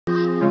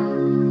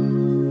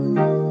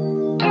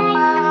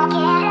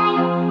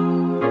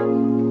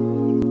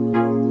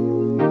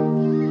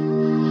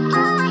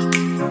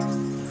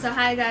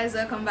Hi guys,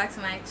 welcome back to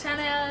my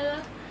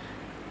channel.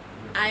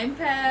 I'm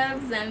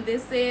Pebs and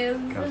this is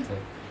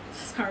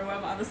sorry, what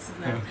about this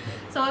now?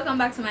 So welcome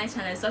back to my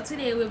channel. So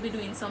today we'll be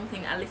doing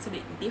something a little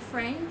bit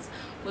different.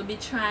 We'll be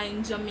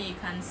trying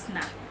Jamaican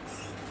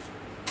snacks.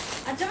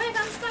 A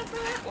Jamaican snacks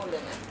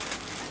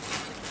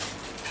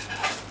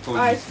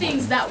are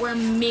things that were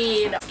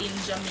made in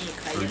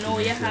Jamaica.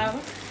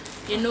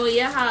 You know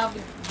you have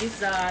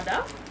gizzard,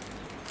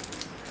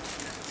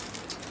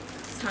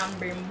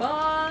 tambourine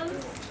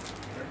balls,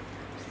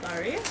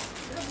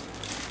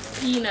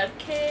 peanut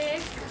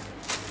cake,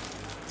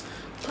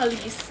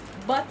 police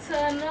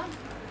button,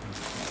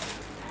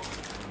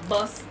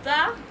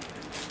 buster,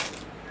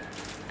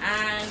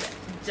 and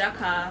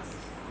jackass.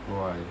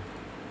 Why?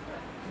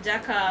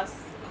 Jackass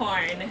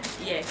corn.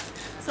 Yes.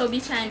 So be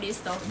trying this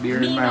stuff. Beer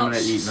me not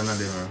eat none of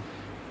them.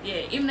 Yeah,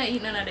 him not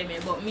eat none of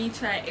them, but me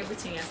try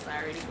everything else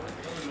already.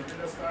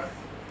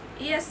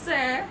 Yes,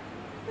 sir.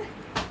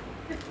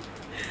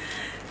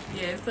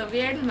 Yeah, so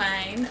bear in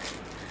mind,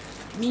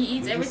 me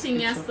eat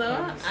everything else,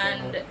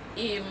 and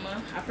him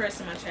a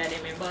person I try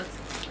them. But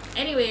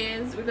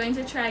anyways, we're going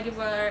to try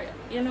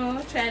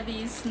try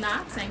these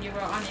snacks and give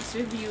our honest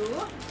review.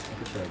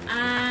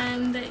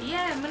 And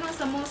yeah, I know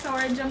some most of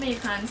our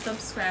Jamaican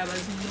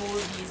subscribers know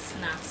these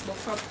snacks, but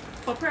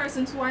for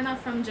persons who are not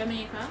from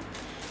Jamaica,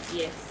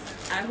 yes,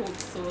 I hope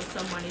so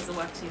someone is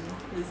watching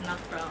who is not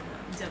from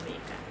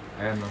Jamaica.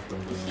 I am not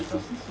from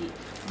Jamaica.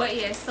 But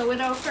yes, so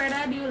without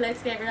further ado,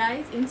 let's get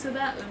right into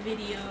the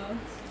video.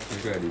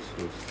 Try this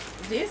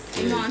first.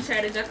 This? You want to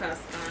try the jackass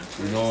corn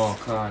first? No,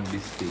 corn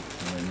biscuit.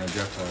 No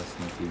jackass,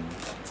 nothing.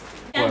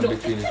 Yeah, One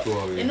between the two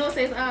of you it. know,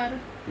 say it's hard.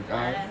 It's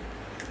hard?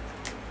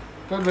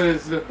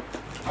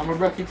 I'm a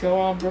bracket you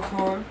want,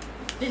 broccoli.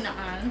 It's not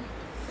hard.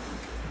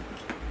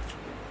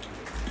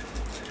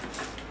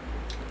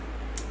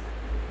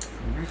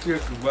 This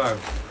is bad.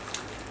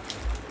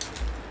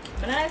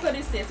 But I like how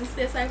this tastes. It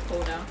tastes like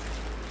powder.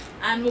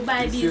 And we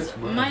buy these.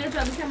 Mind you,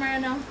 the camera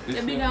now.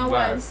 They're big and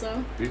wide,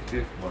 so. This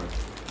is bad.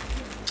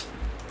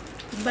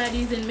 We buy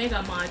these in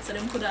Mega Mart, so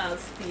them could all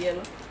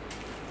steal.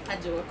 A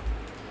joke.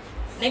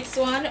 Next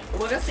one,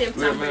 we're gonna save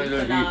tambourine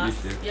for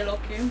last. You're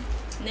lucky.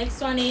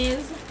 Next one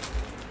is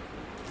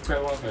Try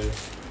one for you.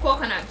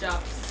 coconut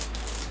drops.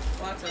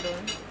 Water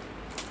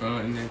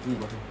down. In the two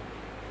bottle.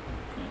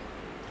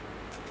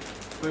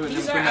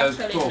 These are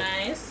actually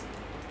nice.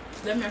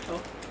 Them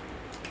metal.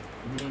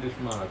 Bring the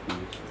smaller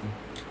piece.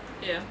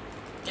 Yeah.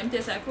 Them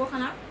taste like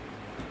coconut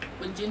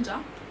with ginger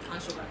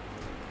and sugar.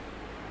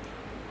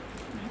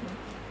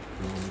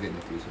 Get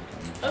the taste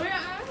of Oh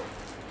yeah.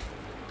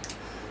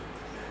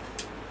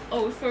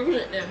 Oh, we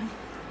forget them.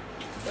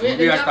 We rate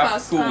the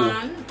jackass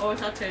corn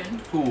out of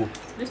 10. 2.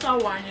 This is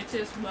 1, it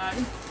tastes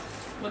bad.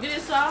 But give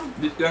this one.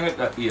 This can get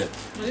that 8.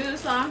 But give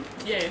this one.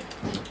 Yeah.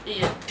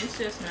 8. This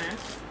tastes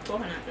nice.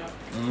 Coconut drop.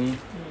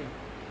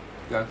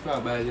 That's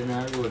not bad in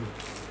our road.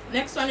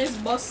 Next one is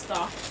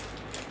Buster.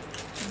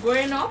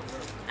 Growing up,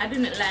 I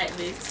didn't like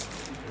this.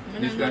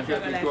 This can get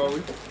it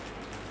going?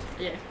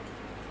 Yeah.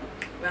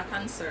 We are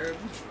conserved.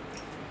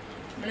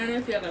 I don't know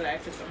if you're gonna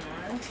like it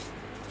tomorrow.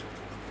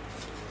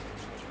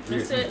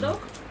 You see it,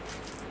 look?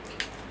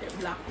 It's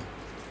black.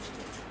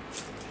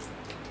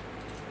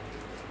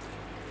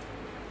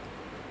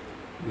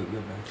 Good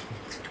man.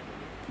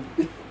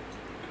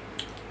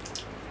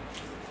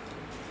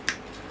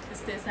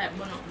 This tastes like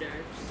bun up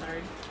there.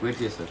 Sorry. Wait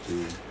taste that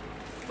too.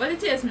 But it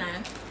tastes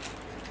nice.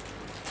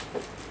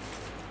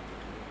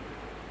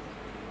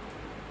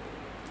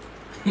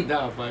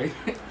 That bite.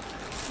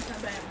 It's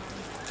not bad.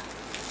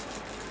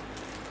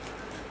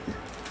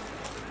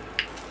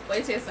 What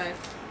it tastes like?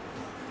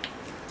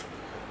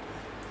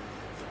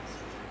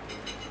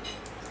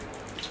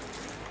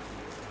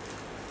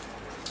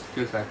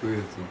 Tastes like real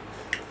too.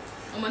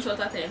 How much out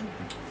of 10?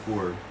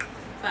 4.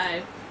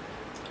 5.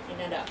 You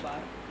know that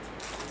bad.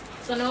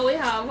 So now we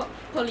have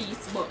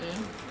police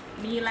button.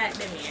 Me like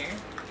them here.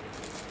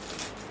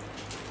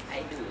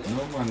 I do.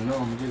 No man, no,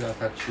 I'm give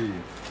that a 3.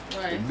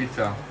 Why? It's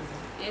bitter.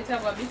 It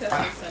have a bitter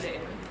taste at the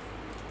end.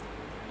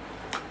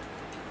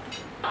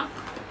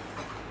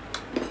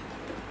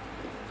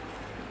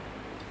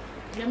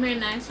 They're very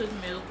nice with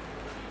milk.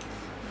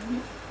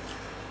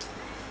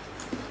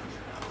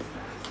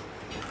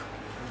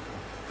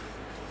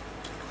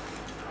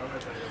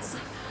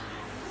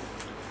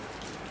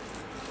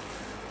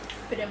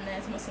 For them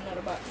nice must in the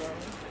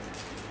background.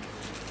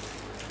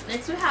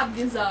 Next we have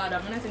gizzard.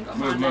 I'm gonna think I'm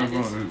gonna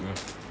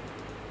this.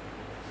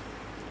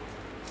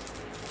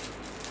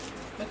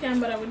 I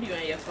can't bother with you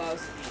and your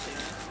false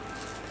teeth.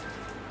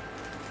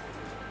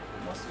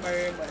 Must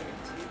worry about it.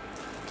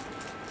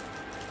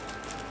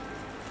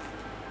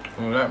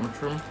 You like my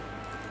trim?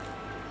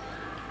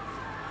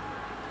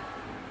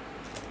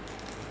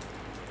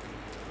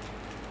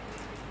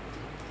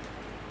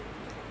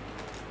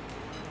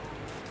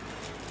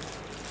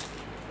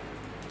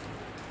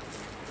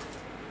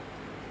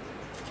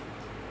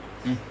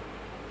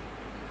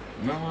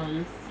 No,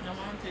 man, No,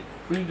 man, take.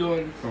 Free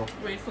door.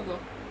 Wait for go.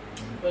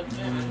 But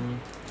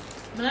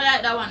I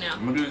like that one, yeah.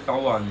 I'm gonna do this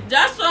one.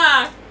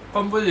 Joshua!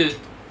 Come with it.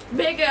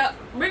 Baker,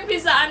 bring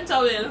pizza and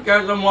towel.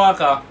 Get some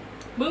water.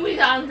 Bring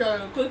pizza and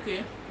towel,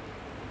 quickly.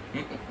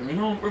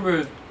 No,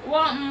 baby.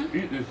 What?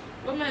 Eat this.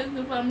 What am I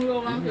doing for me?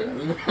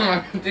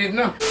 Eat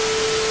no.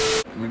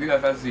 I think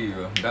that's a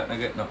zero. That I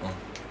get nothing.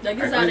 Like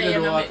it's out there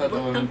in the water.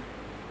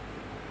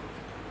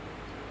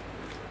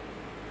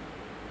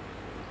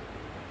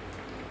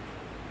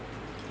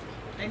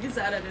 Like it's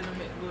out there in the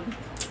good.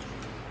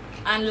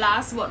 And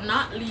last but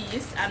not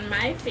least, and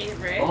my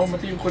favorite. Oh, my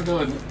team could do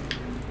it.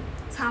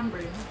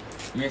 Tambourine.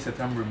 Me say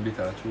tambourine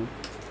bitter too.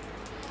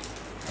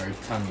 Or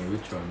tangy,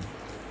 which one?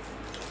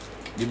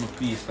 Give me a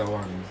piece of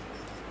one.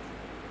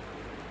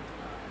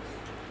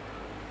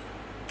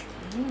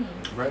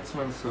 Right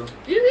smells so.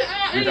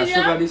 With the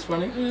sugar this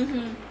funny?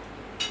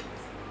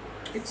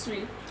 It's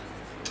sweet.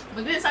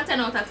 But this is a 10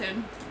 out of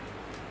 10.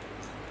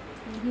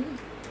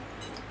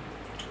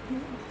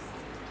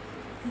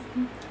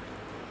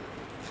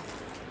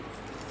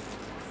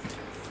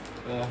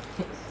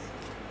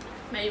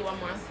 Maybe one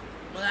more.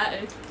 Well, that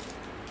is.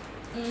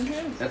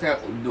 That's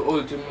like the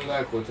old thing I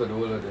like out of the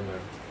whole of them.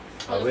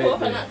 Oh, the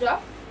coconut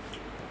drop?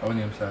 I want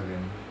him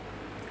again.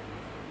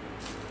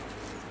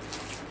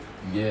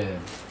 Yeah.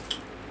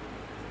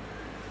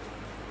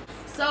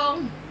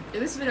 So,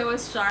 this video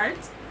was short.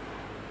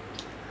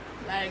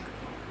 Like,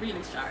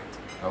 really short.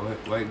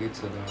 Why get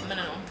so down?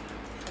 No.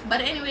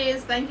 But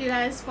anyways, thank you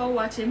guys for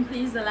watching.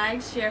 Please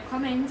like, share,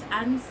 comment,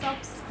 and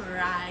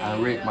subscribe.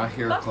 And rate my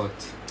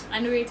haircut.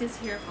 And rate his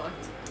haircut.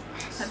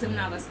 Because I'm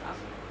never stop.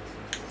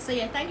 So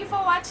yeah, thank you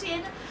for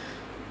watching.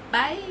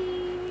 Bye.